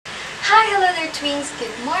Hi, hello there twins!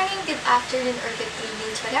 Good morning, good afternoon, or good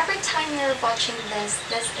evening to whatever time you're watching this.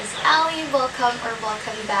 This is Ali. Welcome or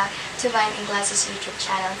welcome back to mine and Glecie's YouTube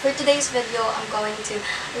channel. For today's video, I'm going to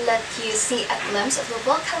let you see a glimpse of the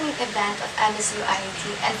welcoming event of MSU IIT.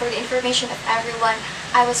 And for the information of everyone,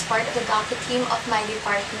 I was part of the Glecie team of my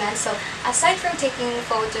department. So aside from taking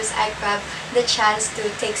photos, I grabbed the chance to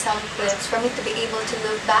take some clips for me to be able to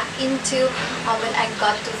look back into when I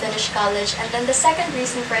got to finish college. And then the second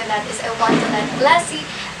reason for that is I want to let Glecie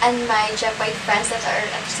and my Jepoid friends that are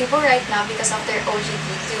at Cebu right now because of their OJT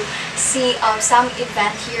to see some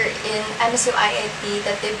event here in MSU IIT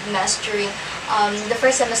that they've missed during the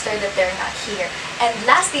first semester that they're not here. And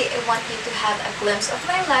lastly, I want you to have a glimpse of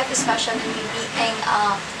my life, especially me being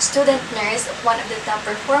a student nurse of one of the top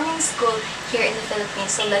performing school here in the Philippines.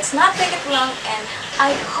 So let's not take it long, and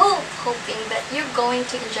I hoping that you're going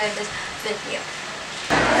to enjoy this video.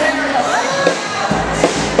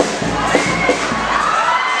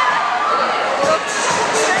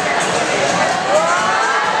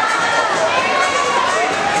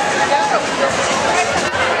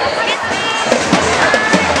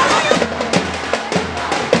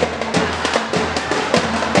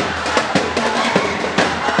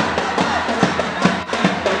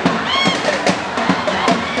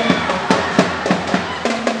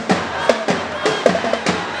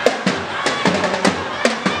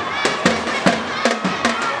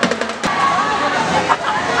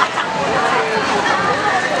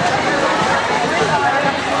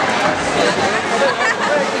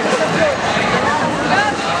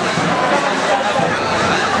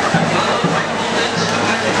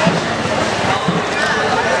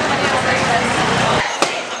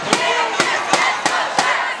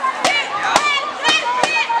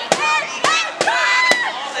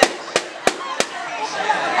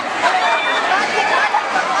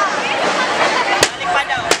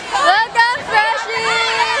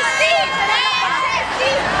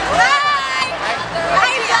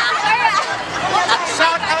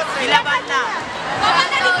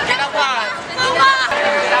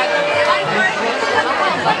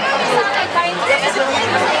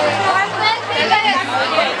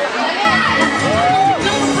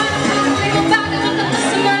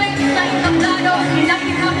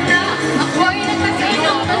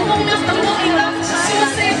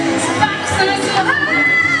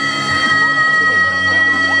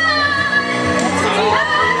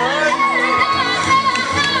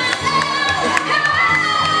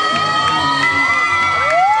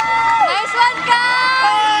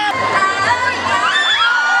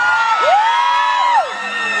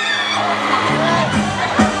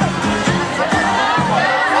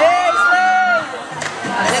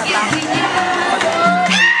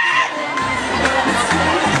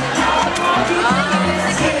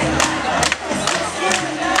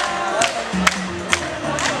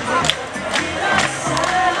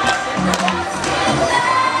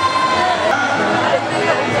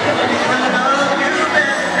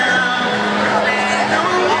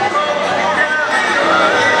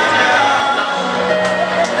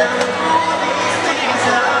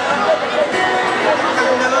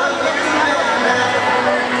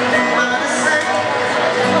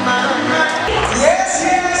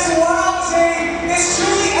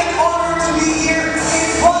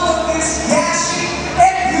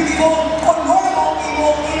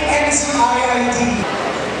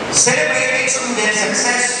 Celebrating student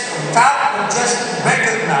success on top of just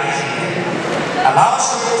recognizing it allows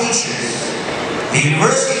your teachers, the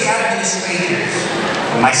university administrators,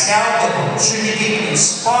 and myself the opportunity to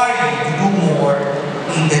inspire you to do more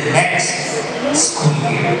in the next school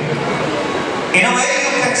year. In a way,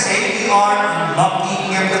 you can say we are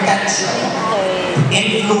unlocking your potential to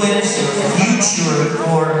influence your future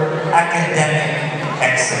for academic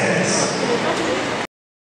excellence.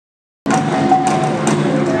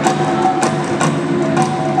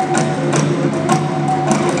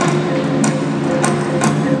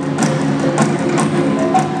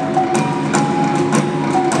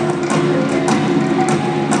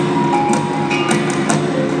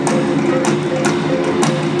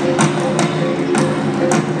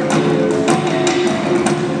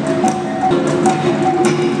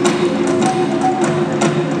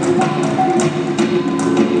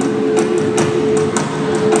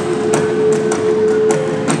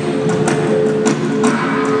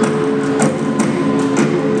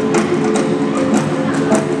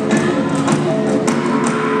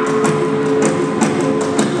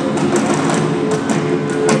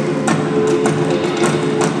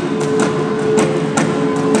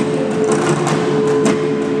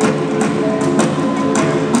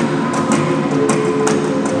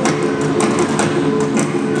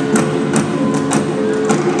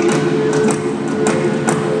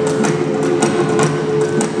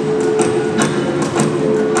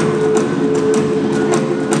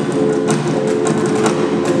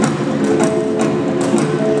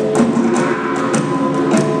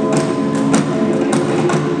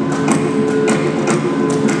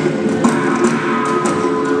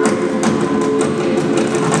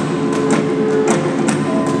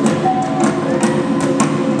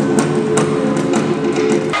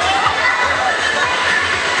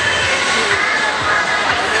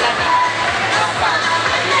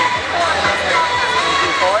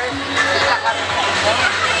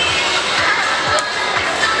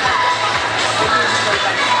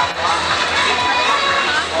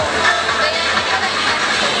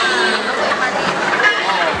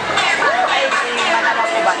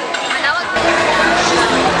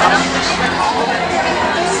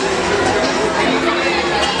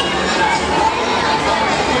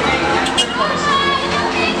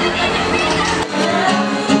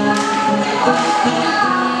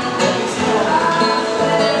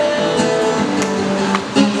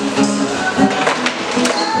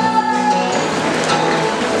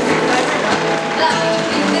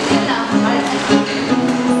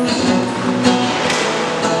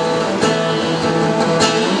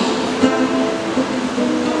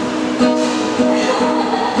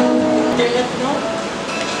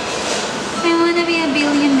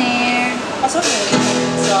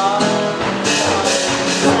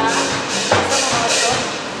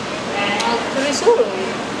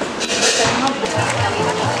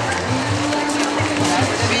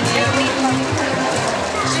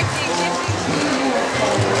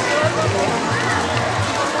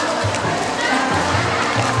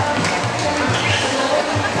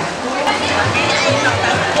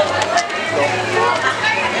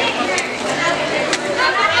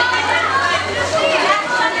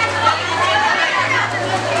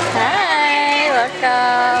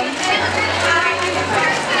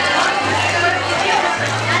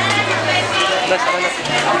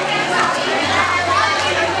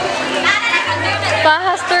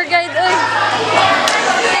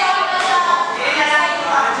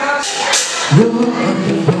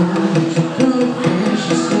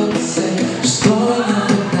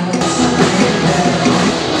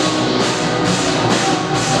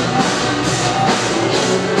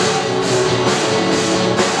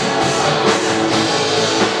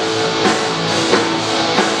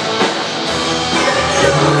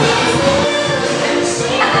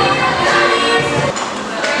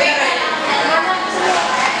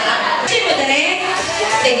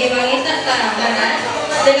 sa tanan.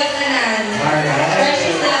 Sila tanan.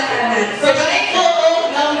 Freshies sila tanan. Provide ko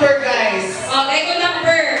number, guys. Okay, ko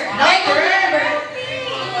number.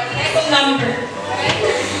 Number.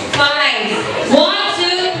 5. 1,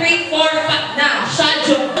 2, 3, 4, 5. Now,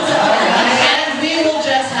 Shadjo. And we will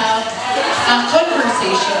just have a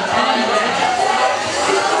conversation.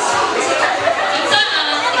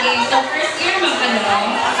 Sige, so first year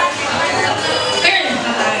mag-ano. Turn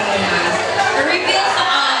na tayo na. Reveal sa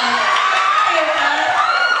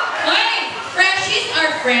Why? Freshies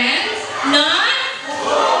are friends, not?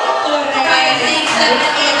 Correct. 5, 6, 7,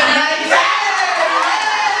 8, 9.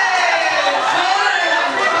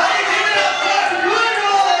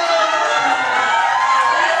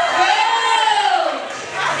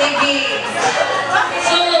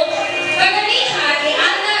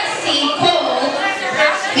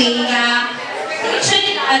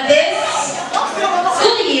 This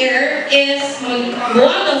school year is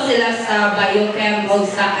magbuwang sila sa biochem o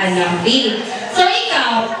sa Anafi. So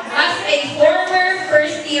ikaw, as a former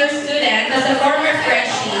first year student, as a former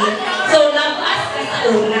freshie, so labas ka sa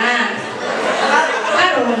una.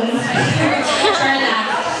 Karon, sure na.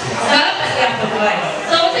 Dapat ka advice.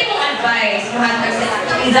 So what's yung advice?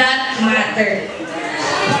 That matter.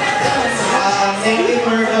 Thank you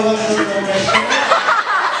for the wonderful question.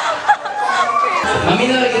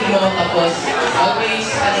 Maminorid mo, tapos always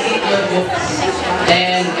read your books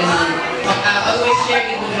and always share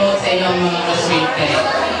it mo sa inyong mga classmates kayo.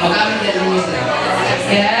 Magamit na rin nyo sila.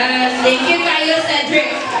 Yes, thank you kayo,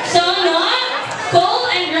 Cedric. So, no, Cole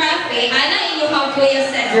and Rafi, ana inyong Kuya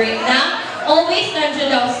Cedric na always nandiyo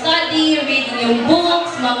daw study, reading yung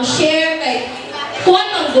books, mag-share, kay kung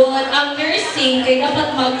ang good, ang nursing, kay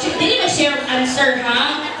dapat hindi mag-share answer,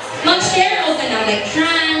 ha? Mag-share o ka na, like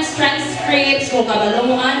transcripts, kung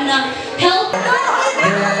kabalamuan na help.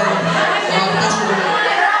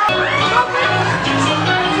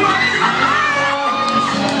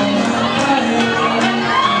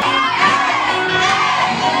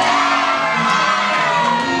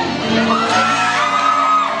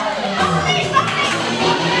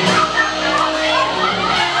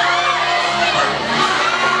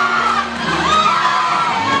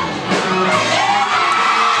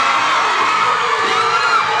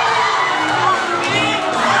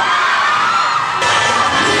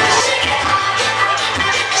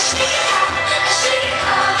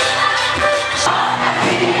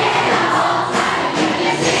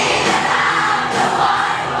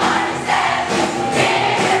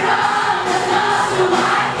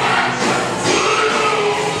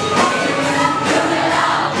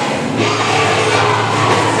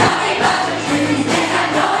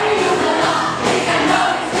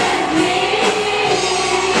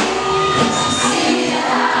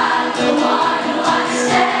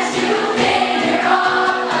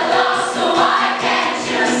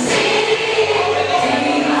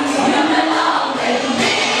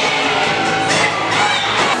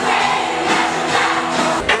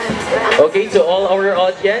 Okay, to all our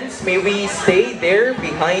audience, may we stay there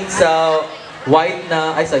behind sa white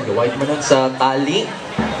na, ay sa white mo nun, sa tali.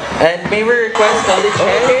 And may we request college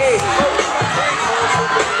heads. Okay.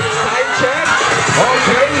 Time check.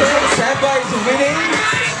 Okay, Seba is winning.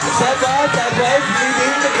 Seba is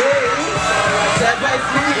leading the game. Seba is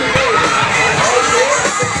leading the game. Okay.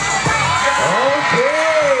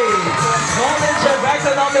 Okay. Knowledge of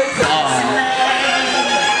economics.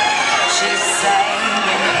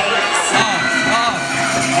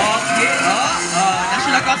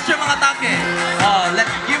 National costume mga take.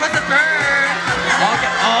 Let's give us a turn.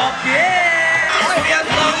 Okay. Okay. Kuya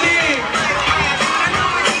Tommy.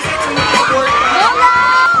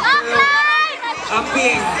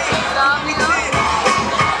 Amping.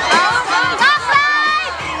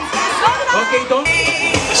 Okay, don't.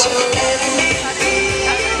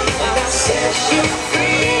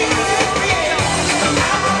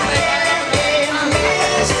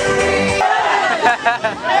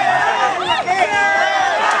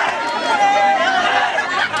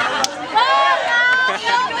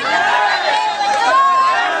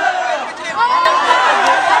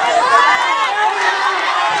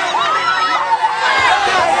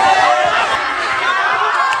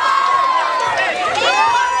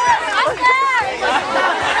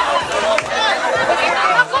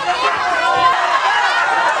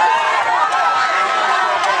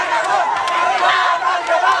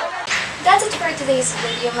 That's it for today's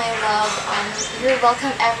video, my love. You're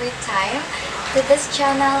welcome every time to this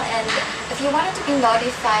channel, and if you wanted to be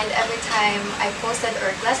notified every time I posted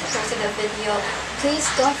or Glecie posted a video, please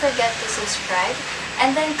don't forget to subscribe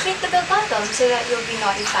and then click the bell button so that you'll be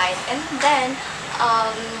notified. And then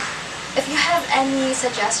If you have any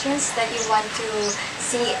suggestions that you want to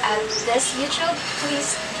see at this YouTube,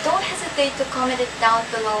 please don't hesitate to comment it down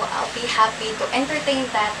below. I'll be happy to entertain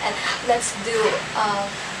that, and let's do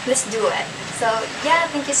it. So yeah,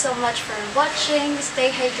 thank you so much for watching.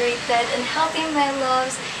 Stay hydrated and healthy, my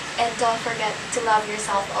loves, and don't forget to love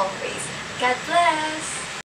yourself always. God bless!